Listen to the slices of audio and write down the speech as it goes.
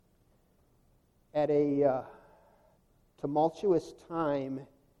at a tumultuous time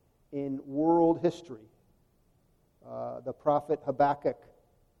in world history. The prophet Habakkuk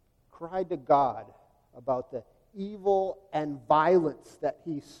cried to God about the evil and violence that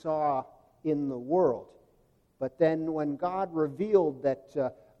he saw in the world. But then when God revealed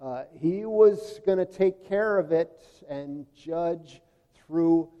that he was going to take care of it and judge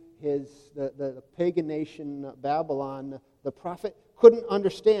through the pagan nation Babylon, the prophet couldn't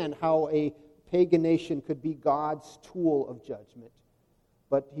understand how a pagan nation could be God's tool of judgment.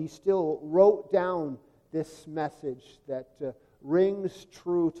 But he still wrote down this message that rings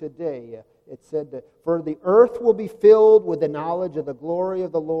true today. It said that, "For the earth will be filled with the knowledge of the glory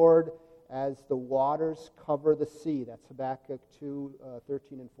of the Lord as the waters cover the sea." That's Habakkuk 2,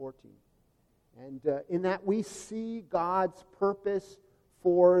 13 and 14. And in that we see God's purpose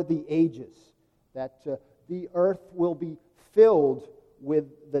for the ages, that the earth will be filled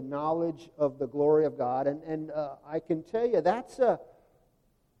with the knowledge of the glory of God. And I can tell you that's a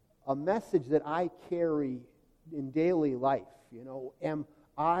message that I carry in daily life. You know, am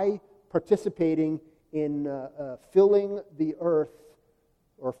I participating in filling the earth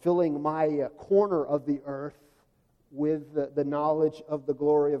or filling my corner of the earth with the knowledge of the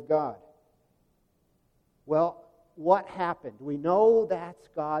glory of God? Well, what happened? We know that's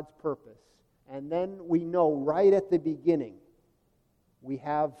God's purpose. And then we know right at the beginning, we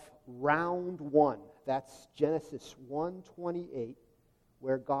have round one. That's Genesis 1:28,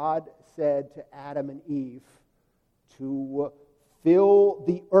 where God said to Adam and Eve to fill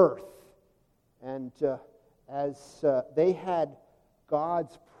the earth. And as they had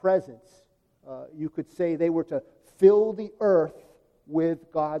God's presence, you could say they were to fill the earth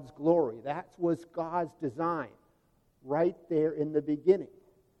with God's glory. That was God's design right there in the beginning.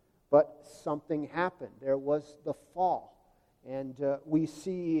 But something happened. There was the fall. And we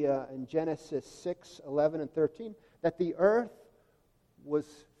see in Genesis 6, 11, and 13 that the earth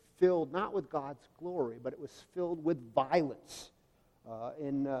was filled not with God's glory, but it was filled with violence.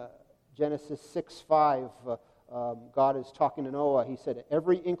 In Genesis 6, 5, God is talking to Noah. He said,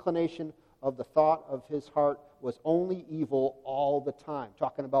 "Every inclination of the thought of his heart was only evil all the time."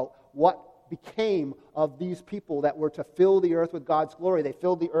 Talking about what became of these people that were to fill the earth with God's glory. They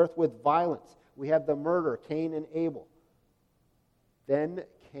filled the earth with violence. We have the murder, Cain and Abel. Then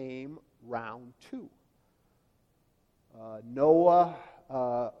came round two. Noah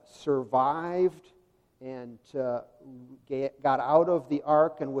survived and got out of the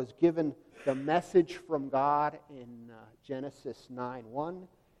ark and was given the message from God in Genesis 9:1.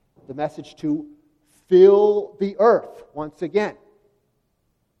 The message to fill the earth once again.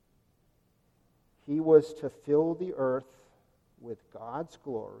 He was to fill the earth with God's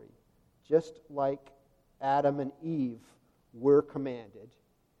glory, just like Adam and Eve were commanded.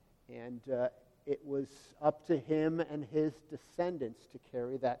 And it was up to him and his descendants to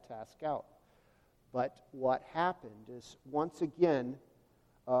carry that task out. But what happened is, once again,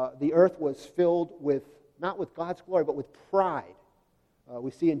 the earth was filled with, not with God's glory, but with pride.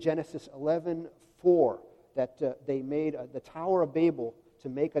 We see in Genesis 11:4 that they made the Tower of Babel to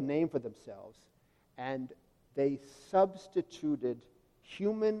make a name for themselves. And they substituted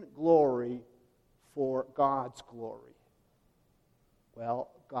human glory for God's glory. Well,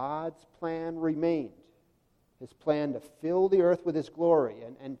 God's plan remained. His plan to fill the earth with His glory.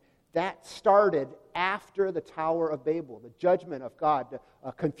 And that started after the Tower of Babel, the judgment of God,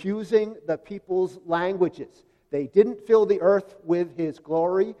 confusing the people's languages. They didn't fill the earth with His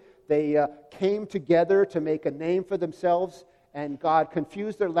glory. They came together to make a name for themselves, and God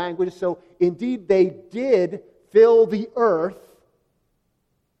confused their languages. So indeed they did fill the earth,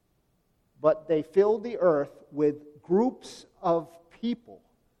 but they filled the earth with groups of people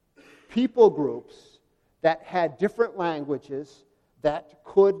groups that had different languages that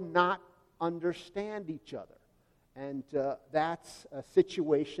could not understand each other. And that's a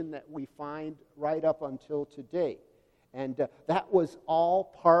situation that we find right up until today. And that was all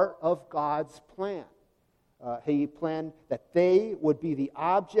part of God's plan. He planned that they would be the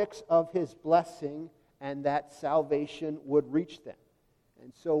objects of His blessing and that salvation would reach them.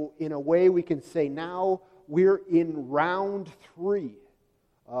 And so in a way we can say now we're in round 3.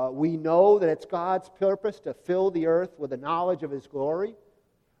 We know that it's God's purpose to fill the earth with the knowledge of His glory.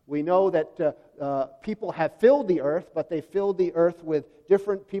 We know that people have filled the earth, but they filled the earth with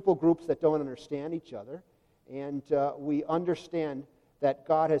different people groups that don't understand each other. And we understand that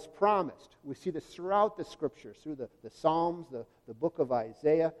God has promised. We see this throughout the Scriptures, through the Psalms, the book of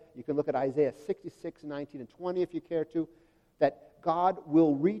Isaiah. You can look at Isaiah 66, 19, and 20 if you care to, that God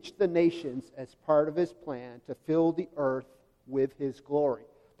will reach the nations as part of His plan to fill the earth with His glory.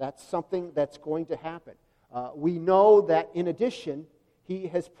 That's something that's going to happen. We know that in addition, he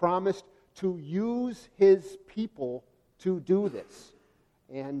has promised to use his people to do this.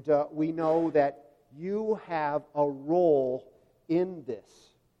 And we know that you have a role in this.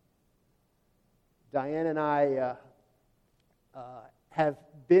 Diane and I have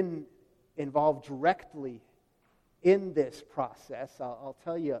been involved directly in this process. I'll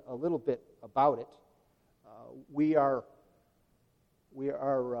tell you a little bit about it. We are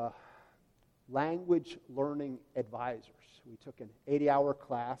language learning advisors. We took an 80-hour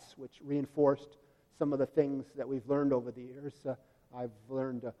class which reinforced some of the things that we've learned over the years. I've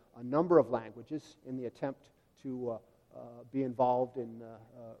learned a number of languages in the attempt to be involved in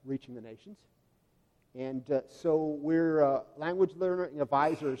reaching the nations. And so we're language learning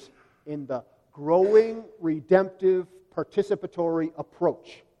advisors in the growing, redemptive, participatory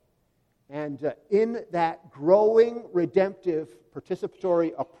approach. And in that growing, redemptive,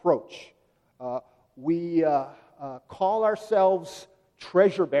 participatory approach, we call ourselves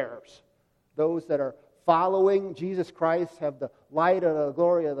treasure bearers. Those that are following Jesus Christ, have the light of the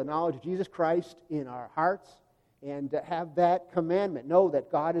glory of the knowledge of Jesus Christ in our hearts, and have that commandment. Know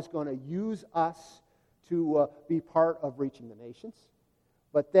that God is going to use us to be part of reaching the nations.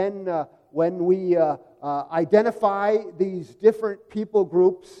 But then when we identify these different people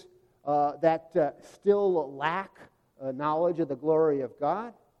groups that still lack knowledge of the glory of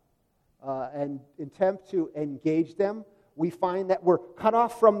God and attempt to engage them, we find that we're cut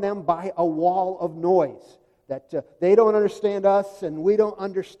off from them by a wall of noise, that they don't understand us and we don't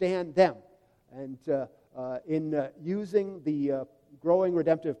understand them. And in using the growing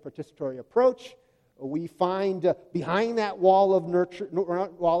redemptive participatory approach, we find behind that wall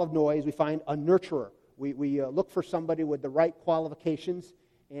of noise, we find a nurturer. We look for somebody with the right qualifications,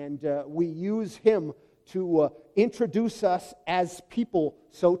 and we use him to introduce us as people,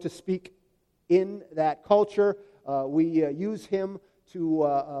 so to speak, in that culture. We use him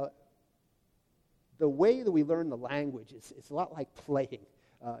to... the way that we learn the language is a lot like playing,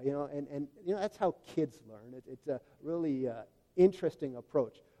 and that's how kids learn. It's a really interesting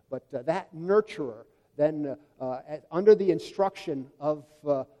approach. But that nurturer, then under the instruction of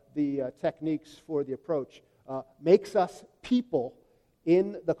the techniques for the approach, makes us people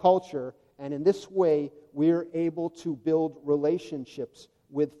in the culture, and in this way we're able to build relationships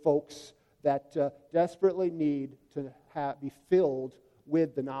with folks that desperately need to be filled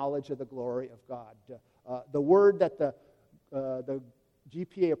with the knowledge of the glory of God. The word that the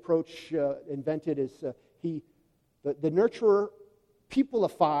GPA approach invented is the nurturer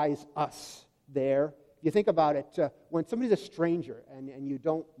peopleifies us there. You think about it, when somebody's a stranger and you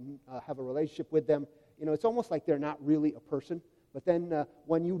don't have a relationship with them, it's almost like they're not really a person. But then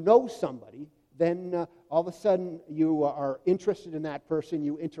when you know somebody, then all of a sudden you are interested in that person,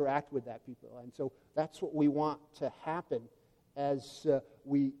 you interact with that people. And so that's what we want to happen as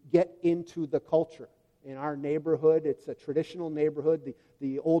we get into the culture. In our neighborhood, it's a traditional neighborhood.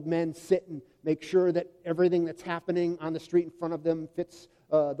 The old men sit and make sure that everything that's happening on the street in front of them fits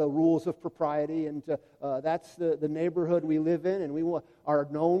the rules of propriety, and that's the neighborhood we live in, and we are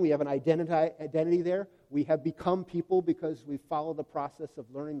known. We have an identity there. We have become people because we follow the process of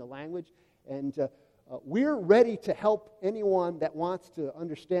learning the language, and we're ready to help anyone that wants to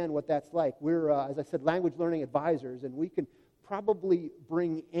understand what that's like. We're, as I said, language learning advisors, and we can probably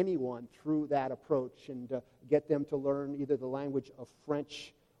bring anyone through that approach and get them to learn either the language of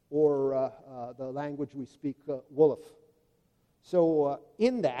French or the language we speak, Wolof. So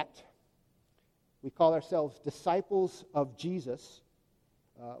in that, we call ourselves disciples of Jesus.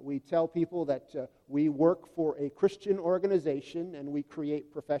 We tell people that we work for a Christian organization and we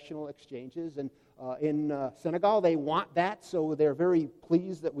create professional exchanges. And in Senegal, they want that, so they're very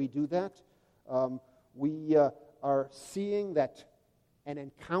pleased that we do that. We are seeing that an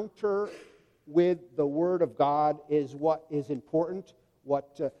encounter with the Word of God is what is important,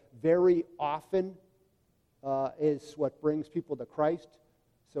 what very often is what brings people to Christ.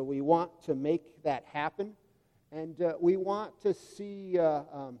 So we want to make that happen, and we want to see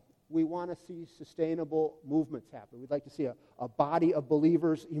sustainable movements happen. We'd like to see a body of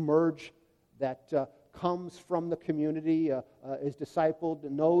believers emerge that comes from the community, is discipled,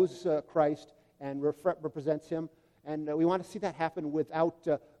 knows Christ, and represents Him. And we want to see that happen without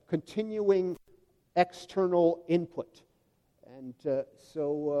continuing external input. And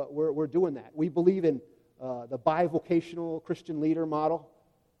so we're doing that. We believe in the bivocational Christian leader model.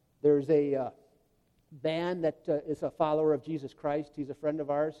 There's a man that is a follower of Jesus Christ. He's a friend of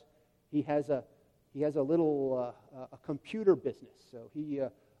ours. He has a little a computer business. So he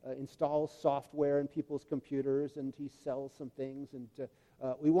installs software in people's computers, and he sells some things. And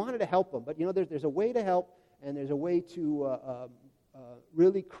We wanted to help them, but there's a way to help, and there's a way to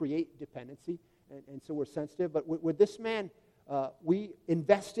really create dependency, and so we're sensitive. But with this man, we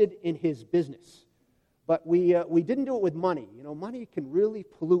invested in his business, but we didn't do it with money. Money can really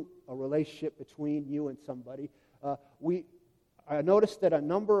pollute a relationship between you and somebody. I noticed that a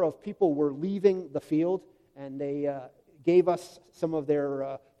number of people were leaving the field, and they gave us some of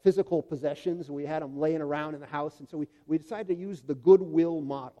their physical possessions. We had them laying around in the house, and so we decided to use the goodwill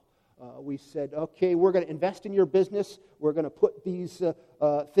model. We said, okay, we're going to invest in your business. We're going to put these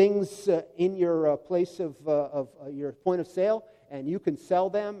things in your place of your point of sale, and you can sell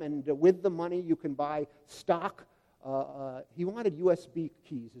them, and with the money you can buy stock. He wanted USB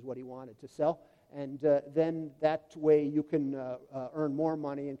keys is what he wanted to sell, and then that way you can earn more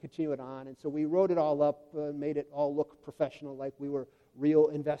money and continue it on. And so we wrote it all up, made it all look professional, like we were real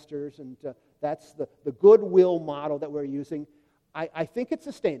investors, and that's the goodwill model that we're using. I think it's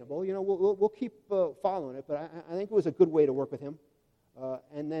sustainable. We'll keep following it, but I think it was a good way to work with him.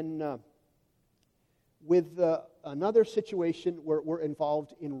 And then with another situation where we're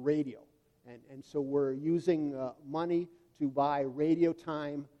involved in radio, and so we're using money to buy radio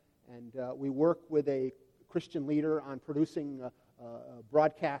time, and we work with a Christian leader on producing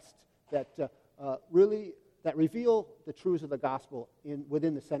broadcasts that reveal the truths of the gospel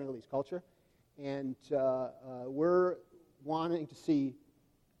within the Senegalese culture, and we're wanting to see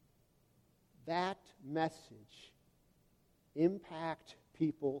that message impact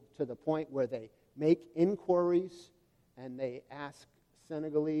people to the point where they make inquiries and they ask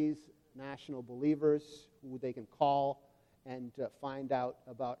Senegalese national believers who they can call and find out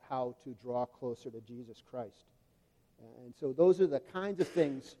about how to draw closer to Jesus Christ. And so those are the kinds of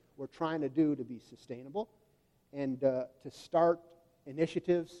things we're trying to do to be sustainable and to start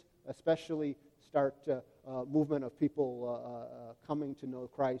initiatives, especially start movement of people coming to know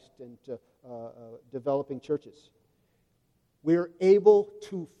Christ and developing churches. We're able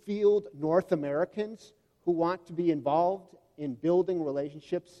to field North Americans who want to be involved in building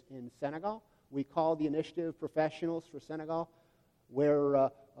relationships in Senegal. We call the initiative Professionals for Senegal, where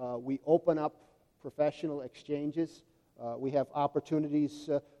we open up professional exchanges. We have opportunities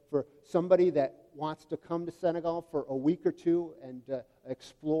for somebody that wants to come to Senegal for a week or two and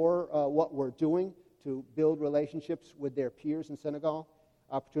explore what we're doing to build relationships with their peers in Senegal.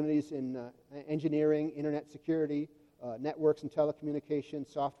 Opportunities in engineering, internet security, networks and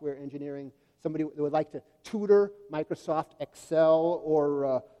telecommunications, software engineering. Somebody that would like to tutor Microsoft Excel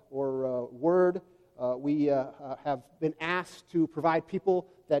or Word. We have been asked to provide people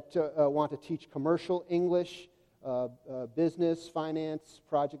that want to teach commercial English, business, finance,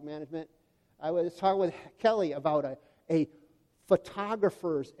 project management. I was talking with Kelly about a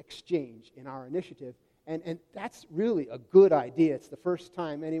photographers exchange in our initiative, and that's really a good idea. It's the first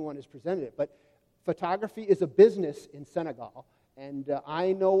time anyone has presented it, but photography is a business in Senegal, and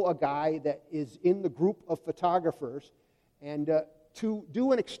I know a guy that is in the group of photographers, and to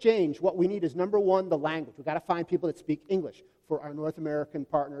do an exchange, what we need is, number one, the language. We've got to find people that speak English for our North American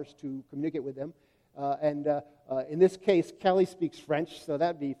partners to communicate with them. In this case, Kelly speaks French, so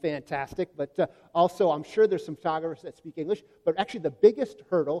that'd be fantastic. But also, I'm sure there's some photographers that speak English. But actually, the biggest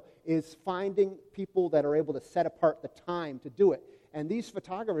hurdle is finding people that are able to set apart the time to do it. And these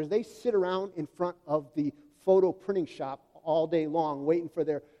photographers, they sit around in front of the photo printing shop all day long waiting for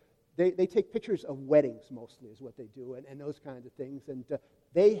their... They take pictures of weddings, mostly, is what they do, and those kinds of things. And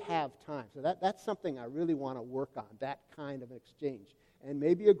they have time. So that's something I really want to work on, that kind of an exchange. And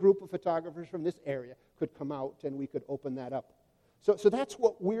maybe a group of photographers from this area could come out and we could open that up. So that's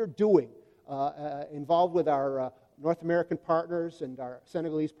what we're doing, involved with our North American partners and our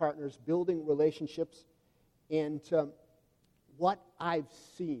Senegalese partners, building relationships. And what I've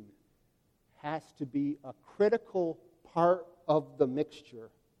seen has to be a critical part of the mixture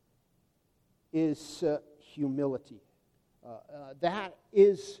is humility. That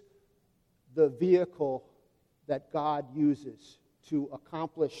is the vehicle that God uses to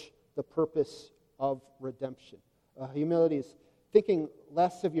accomplish the purpose of redemption. Humility is thinking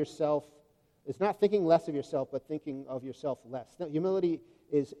less of yourself. It's not thinking less of yourself, but thinking of yourself less. No, humility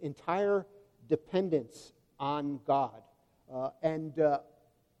is entire dependence on God. And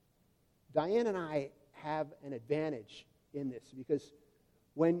Diane and I have an advantage in this because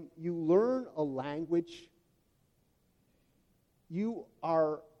when you learn a language, you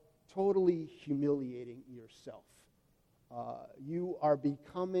are totally humiliating yourself. You are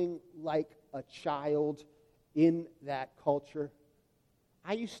becoming like a child in that culture.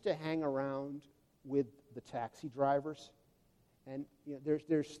 I used to hang around with the taxi drivers, And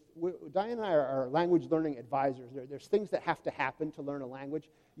Diane and I are language learning advisors. There's things that have to happen to learn a language.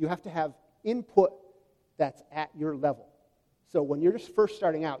 You have to have input that's at your level. So when you're just first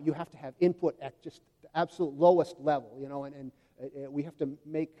starting out, you have to have input at just the absolute lowest level, and we have to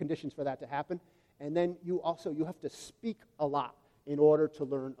make conditions for that to happen. And then you have to speak a lot in order to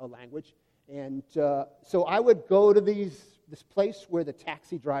learn a language. And so I would go to this place where the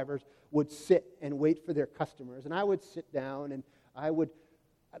taxi drivers would sit and wait for their customers, and I would sit down and I'd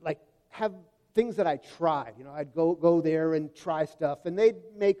have things that I tried. I'd go there and try stuff, and they'd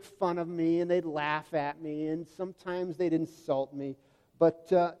make fun of me, and they'd laugh at me, and sometimes they'd insult me.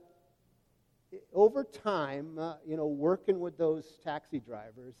 But over time, working with those taxi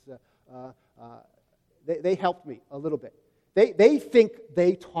drivers, they helped me a little bit. They think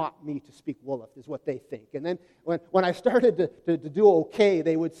they taught me to speak Wolof, is what they think. And then when I started to do okay,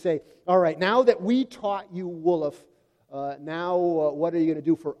 they would say, all right, now that we taught you Wolof, now what are you going to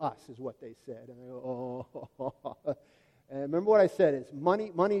do for us, is what they said. And I go, oh. And remember what I said is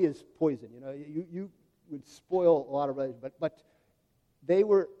money is poison. You would spoil a lot of relationships. But they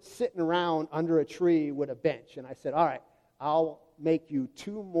were sitting around under a tree with a bench. And I said, all right, I'll make you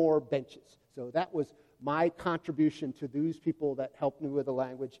 2 more benches. So that was my contribution to these people that helped me with the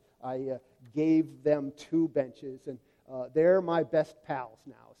language. I gave them 2 benches, and they're my best pals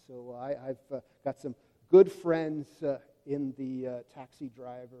now. So I've got some good friends in the taxi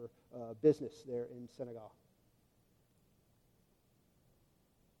driver business there in Senegal.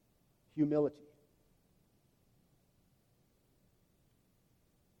 Humility.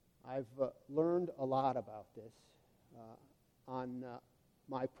 I've learned a lot about this on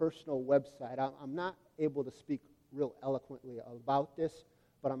my personal website. I'm not able to speak real eloquently about this,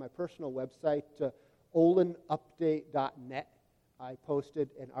 but on my personal website, olinupdate.net, I posted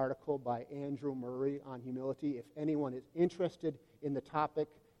an article by Andrew Murray on humility. If anyone is interested in the topic,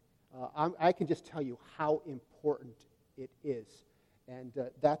 I can just tell you how important it is. And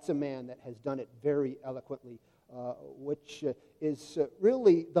that's a man that has done it very eloquently, which is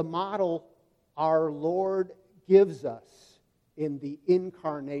really the model our Lord gives us in the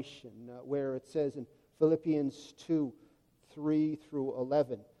incarnation, where it says in Philippians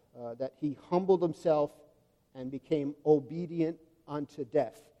 2:3-11, that he humbled himself and became obedient unto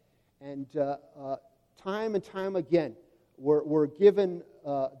death. And time and time again, we're given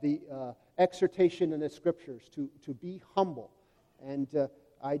the exhortation in the Scriptures to be humble. And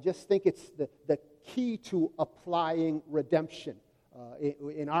I just think it's the key to applying redemption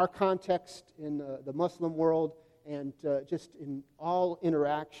in our context, in the Muslim world, and just in all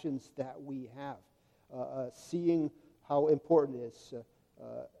interactions that we have, seeing how important it is.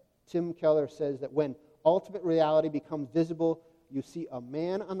 Tim Keller says that when ultimate reality becomes visible, you see a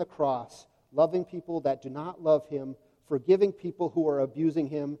man on the cross loving people that do not love him, forgiving people who are abusing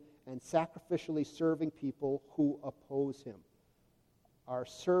him, and sacrificially serving people who oppose him. Our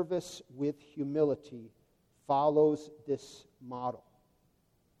service with humility follows this model.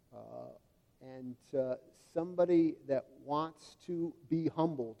 And somebody that wants to be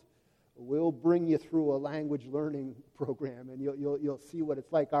humbled will bring you through a language learning program, and you'll see what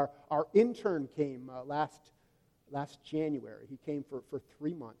it's like. Our intern came last January. He came for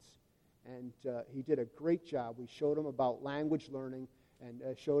 3 months, and he did a great job. We showed him about language learning, and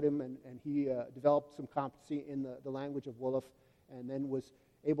showed him, and he developed some competency in the language of Wolof, and then was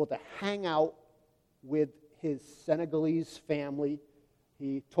able to hang out with his Senegalese family.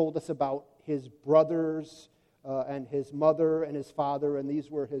 He told us about his brothers and his mother and his father, and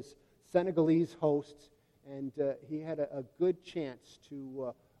these were his Senegalese hosts, and he had a good chance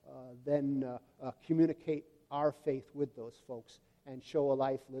to then communicate our faith with those folks and show a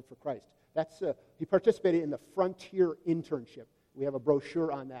life lived for Christ. He participated in the Frontier Internship. We have a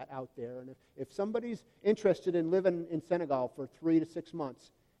brochure on that out there, and if somebody's interested in living in Senegal for 3 to 6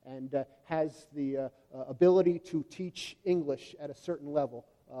 months and has the ability to teach English at a certain level,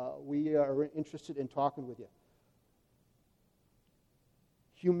 we are interested in talking with you.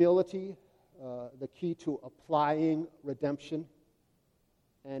 Humility, the key to applying redemption,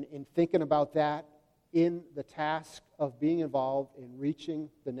 and in thinking about that, in the task of being involved in reaching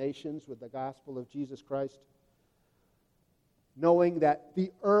the nations with the gospel of Jesus Christ, knowing that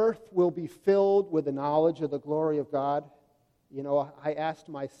the earth will be filled with the knowledge of the glory of God. I asked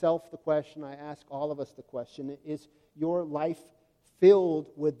myself the question, I ask all of us the question, is your life filled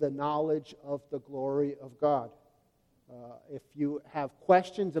with the knowledge of the glory of God? If you have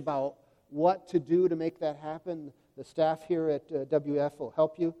questions about what to do to make that happen, the staff here at WF will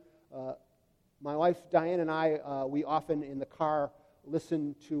help you. My wife Diane and I, we often in the car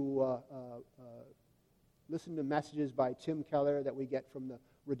listen to listen to messages by Tim Keller that we get from the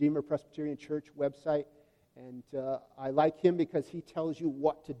Redeemer Presbyterian Church website. And I like him because he tells you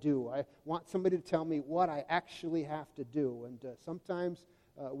what to do. I want somebody to tell me what I actually have to do. And sometimes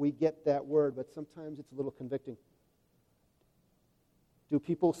we get that word, but sometimes it's a little convicting. Do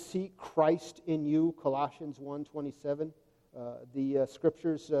people seek Christ in you? Colossians 1:27. The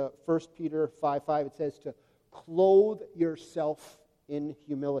scriptures, 1 Peter 5:5, it says to clothe yourself in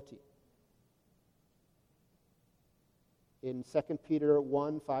humility. In 2 Peter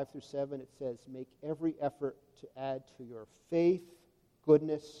 1:5-7, it says, make every effort to add to your faith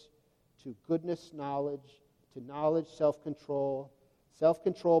goodness, to goodness knowledge, to knowledge self-control,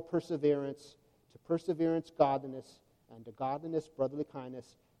 self-control perseverance, to perseverance godliness, and to godliness brotherly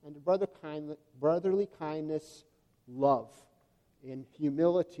kindness, and to brotherly kindness love. In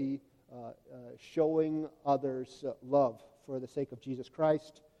humility, showing others love for the sake of Jesus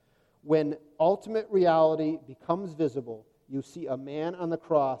Christ. When ultimate reality becomes visible, you see a man on the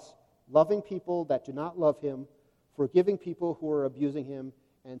cross loving people that do not love him, forgiving people who are abusing him,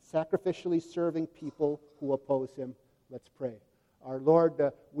 and sacrificially serving people who oppose him. Let's pray. Our Lord,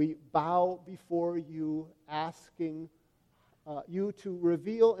 we bow before you, asking you to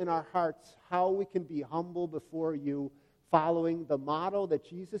reveal in our hearts how we can be humble before you, following the model that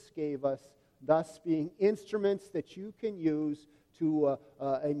Jesus gave us, thus being instruments that you can use to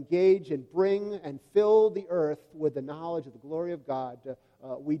engage and bring and fill the earth with the knowledge of the glory of God.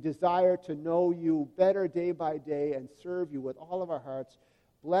 We desire to know you better day by day and serve you with all of our hearts.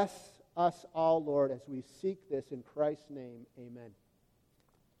 Bless us all, Lord, as we seek this in Christ's name. Amen.